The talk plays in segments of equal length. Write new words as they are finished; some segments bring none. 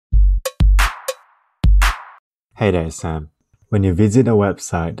Hey there, Sam. When you visit a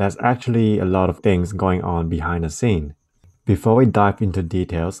website, there's actually a lot of things going on behind the scene. Before we dive into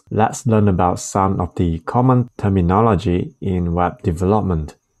details, let's learn about some of the common terminology in web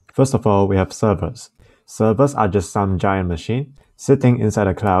development. First of all, we have servers. Servers are just some giant machine sitting inside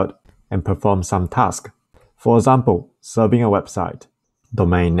a cloud and perform some task. For example, serving a website.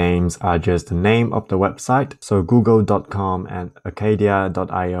 Domain names are just the name of the website, so google.com and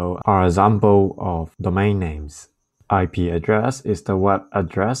Acadea.io are examples of domain names. IP address is the web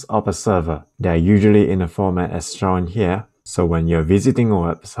address of a server. They are usually in a format as shown here, so when you're visiting a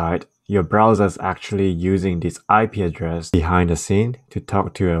website, your browser is actually using this IP address behind the scene to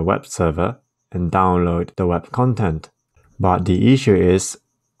talk to a web server and download the web content. But the issue is,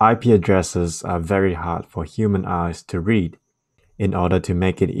 IP addresses are very hard for human eyes to read. In order to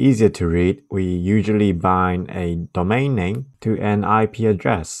make it easier to read, we usually bind a domain name to an IP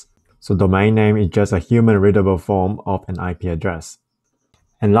address. So domain name is just a human-readable form of an IP address.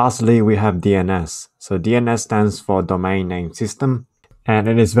 And lastly, we have DNS. So DNS stands for Domain Name System, and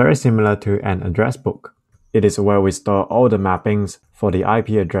it is very similar to an address book. It is where we store all the mappings for the IP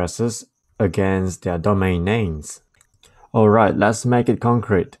addresses against their domain names. Alright, let's make it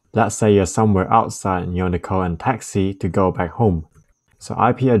concrete. Let's say you're somewhere outside and you want to call a taxi to go back home. So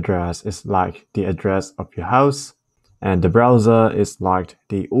IP address is like the address of your house, and the browser is like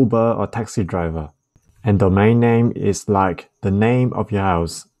the Uber or taxi driver. And domain name is like the name of your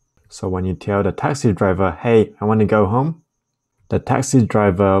house. So when you tell the taxi driver, hey, I want to go home, the taxi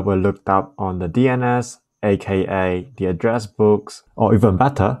driver will look up on the DNS, aka the address books, or even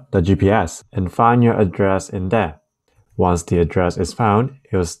better, the GPS, and find your address in there. Once the address is found,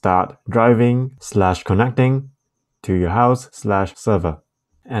 it will start driving/connecting to your house/server.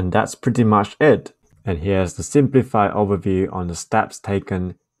 And that's pretty much it. And here's the simplified overview on the steps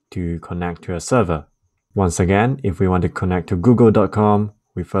taken to connect to a server. Once again, if we want to connect to google.com,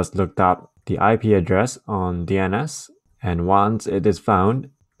 we first looked up the IP address on DNS, and once it is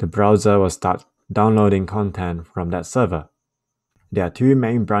found, the browser will start downloading content from that server. There are two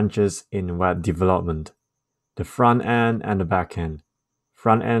main branches in web development: the front end and the back end.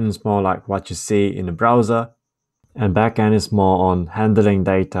 Front end is more like what you see in the browser, and back end is more on handling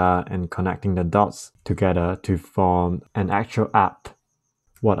data and connecting the dots together to form an actual app.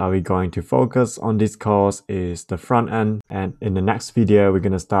 What are we going to focus on this course is the front end, and in the next video we're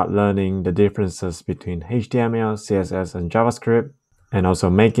going to start learning the differences between HTML, CSS and JavaScript, and also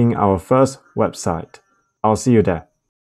making our first website. I'll see you there.